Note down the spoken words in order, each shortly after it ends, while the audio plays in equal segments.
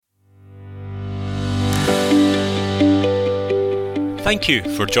Thank you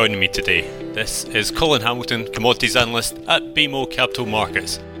for joining me today. This is Colin Hamilton, Commodities Analyst at BMO Capital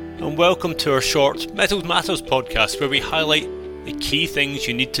Markets, and welcome to our short Metals Matters podcast where we highlight the key things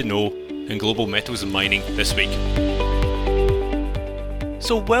you need to know in global metals and mining this week.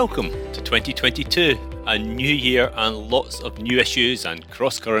 So welcome to 2022, a new year and lots of new issues and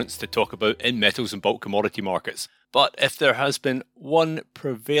cross-currents to talk about in metals and bulk commodity markets. But if there has been one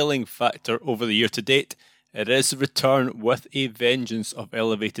prevailing factor over the year to date, it is the return with a vengeance of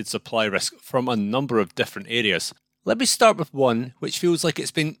elevated supply risk from a number of different areas. Let me start with one which feels like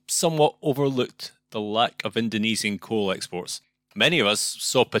it's been somewhat overlooked, the lack of Indonesian coal exports. Many of us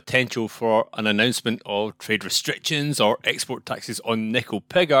saw potential for an announcement of trade restrictions or export taxes on nickel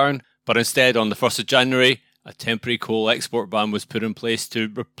pig iron, but instead on the 1st of January, a temporary coal export ban was put in place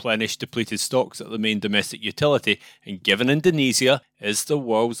to replenish depleted stocks at the main domestic utility, and given Indonesia is the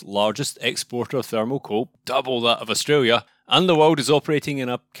world's largest exporter of thermal coal, double that of Australia, and the world is operating in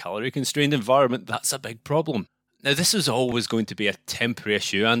a calorie-constrained environment, that's a big problem. Now, this was always going to be a temporary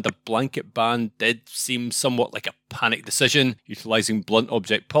issue, and the blanket ban did seem somewhat like a panic decision, utilising blunt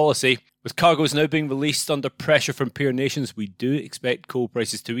object policy. With cargoes now being released under pressure from peer nations, we do expect coal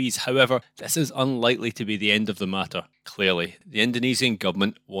prices to ease. However, this is unlikely to be the end of the matter. Clearly, the Indonesian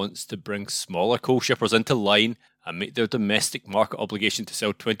government wants to bring smaller coal shippers into line and make their domestic market obligation to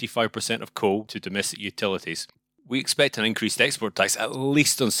sell 25% of coal to domestic utilities. We expect an increased export tax, at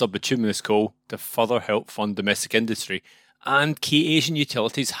least on subbituminous coal, to further help fund domestic industry. And key Asian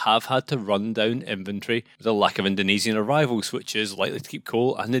utilities have had to run down inventory with a lack of Indonesian arrivals, which is likely to keep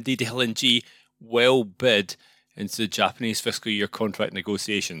coal and indeed LNG well bid into the Japanese fiscal year contract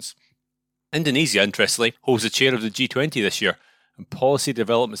negotiations. Indonesia, interestingly, holds the chair of the G20 this year, and policy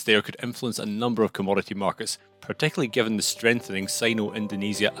developments there could influence a number of commodity markets, particularly given the strengthening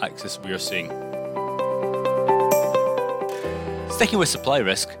Sino-Indonesia axis we are seeing. Sticking with supply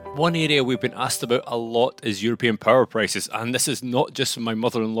risk, one area we've been asked about a lot is European power prices, and this is not just from my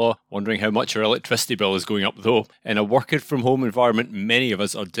mother-in-law wondering how much her electricity bill is going up though. In a working from home environment, many of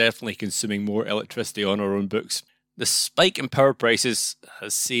us are definitely consuming more electricity on our own books. The spike in power prices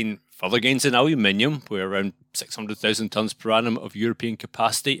has seen further gains in aluminium, where around 600,000 tonnes per annum of European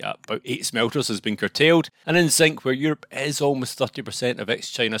capacity at about 8 smelters has been curtailed, and in zinc, where Europe is almost 30% of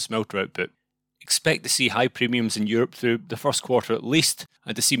ex-China smelter output. Expect to see high premiums in Europe through the first quarter at least,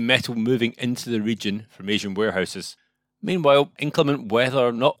 and to see metal moving into the region from Asian warehouses. Meanwhile, inclement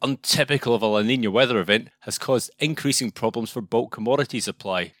weather, not untypical of a La Nina weather event, has caused increasing problems for bulk commodity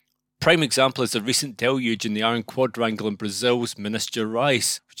supply. Prime example is the recent deluge in the iron quadrangle in Brazil's Minas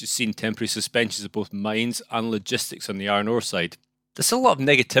Gerais, which has seen temporary suspensions of both mines and logistics on the iron ore side. There's a lot of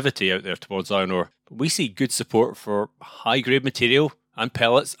negativity out there towards iron ore, but we see good support for high-grade material and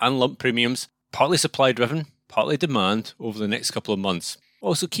pellets and lump premiums, partly supply driven, partly demand over the next couple of months.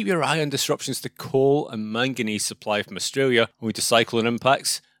 Also, keep your eye on disruptions to coal and manganese supply from Australia owing to cyclone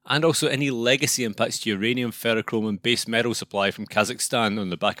impacts, and also any legacy impacts to uranium, ferrochrome and base metal supply from Kazakhstan on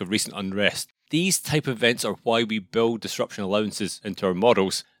the back of recent unrest. These type of events are why we build disruption allowances into our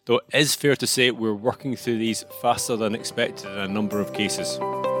models, though it is fair to say we're working through these faster than expected in a number of cases.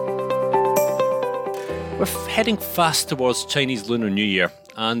 We're heading fast towards Chinese Lunar New Year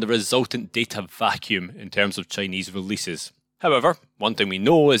and the resultant data vacuum in terms of Chinese releases. However, one thing we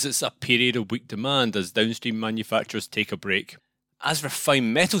know is it's a period of weak demand as downstream manufacturers take a break. As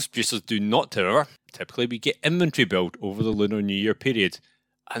refined metals producers do not, however, typically we get inventory build over the Lunar New Year period.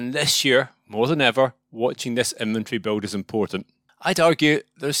 And this year, more than ever, watching this inventory build is important. I'd argue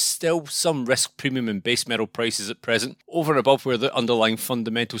there's still some risk premium in base metal prices at present, over and above where the underlying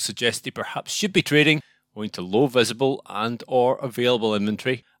fundamentals suggest they perhaps should be trading, owing to low visible and or available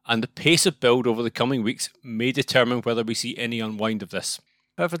inventory, and the pace of build over the coming weeks may determine whether we see any unwind of this.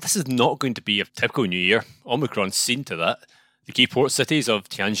 However, this is not going to be a typical New Year. Omicron's seen to that. The key port cities of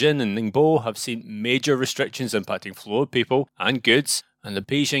Tianjin and Ningbo have seen major restrictions impacting flow of people and goods, and the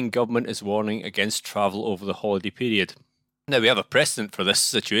Beijing government is warning against travel over the holiday period. Now, we have a precedent for this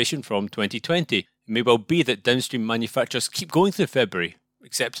situation from 2020. It may well be that downstream manufacturers keep going through February,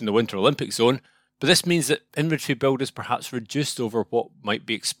 except in the Winter Olympic zone, but this means that inventory build is perhaps reduced over what might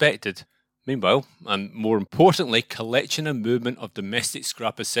be expected. Meanwhile, and more importantly, collection and movement of domestic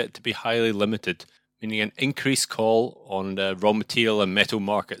scrap is set to be highly limited, meaning an increased call on the raw material and metal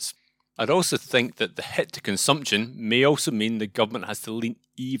markets. I'd also think that the hit to consumption may also mean the government has to lean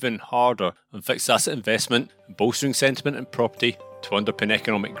even harder on fixed asset investment, bolstering sentiment and property to underpin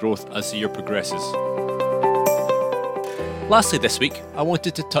economic growth as the year progresses. Lastly this week, I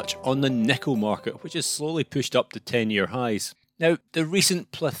wanted to touch on the nickel market, which has slowly pushed up to 10-year highs. Now, the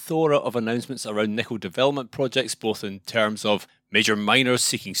recent plethora of announcements around nickel development projects, both in terms of major miners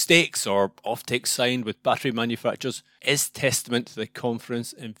seeking stakes or offtake signed with battery manufacturers, is testament to the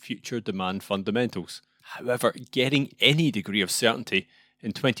confidence in future demand fundamentals. However, getting any degree of certainty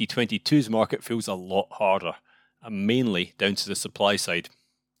in 2022's market feels a lot harder, and mainly down to the supply side.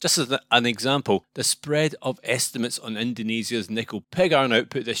 Just as an example, the spread of estimates on Indonesia's nickel pig iron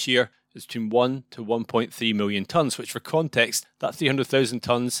output this year is between 1 to 1.3 million tonnes, which for context, that 300,000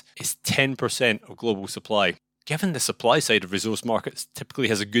 tonnes is 10% of global supply. Given the supply side of resource markets typically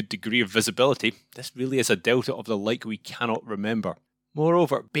has a good degree of visibility, this really is a delta of the like we cannot remember.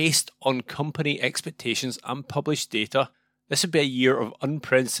 Moreover, based on company expectations and published data, this would be a year of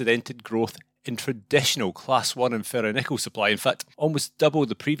unprecedented growth in traditional Class 1 and ferronickel supply, in fact, almost double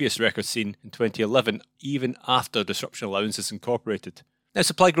the previous record seen in 2011, even after disruption allowances incorporated. Now,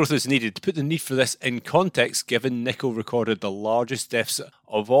 supply growth is needed. To put the need for this in context, given nickel recorded the largest deficit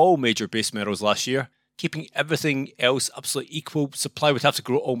of all major base metals last year, keeping everything else absolutely equal, supply would have to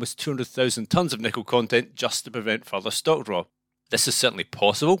grow almost 200,000 tonnes of nickel content just to prevent further stock draw. This is certainly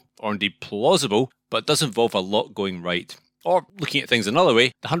possible, or indeed plausible, but it does involve a lot going right. Or, looking at things another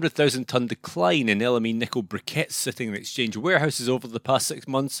way, the 100,000 tonne decline in LME nickel briquettes sitting in exchange warehouses over the past 6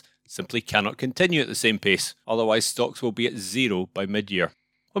 months simply cannot continue at the same pace, otherwise stocks will be at zero by mid-year.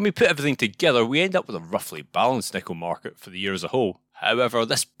 When we put everything together, we end up with a roughly balanced nickel market for the year as a whole. However,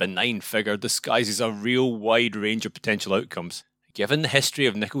 this benign figure disguises a real wide range of potential outcomes. Given the history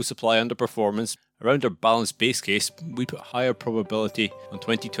of nickel supply underperformance, around our balanced base case, we put higher probability on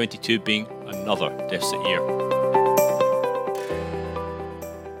 2022 being another deficit year.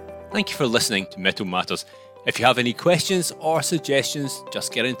 Thank you for listening to Metal Matters. If you have any questions or suggestions,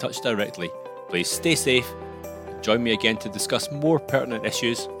 just get in touch directly. Please stay safe and join me again to discuss more pertinent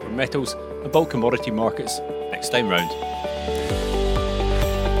issues for metals and bulk commodity markets next time round.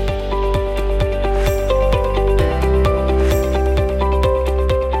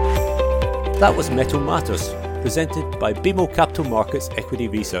 That was Metal Matters, presented by BMO Capital Markets Equity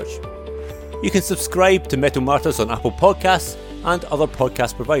Research. You can subscribe to Metal Matters on Apple Podcasts and other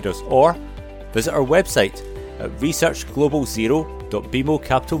podcast providers, or visit our website at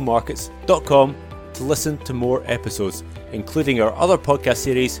researchglobalzero.bmocapitalmarkets.com to listen to more episodes, including our other podcast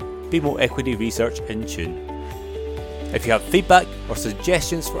series, BMO Equity Research in Tune. If you have feedback or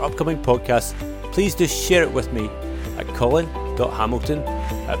suggestions for upcoming podcasts, please do share it with me at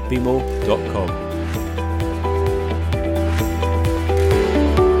colin.hamilton@bmo.com.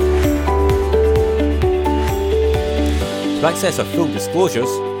 To access our full disclosures,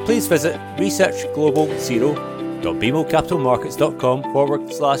 please visit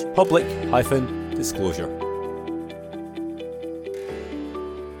researchglobalzero.bmocapitalmarkets.com/public-disclosure.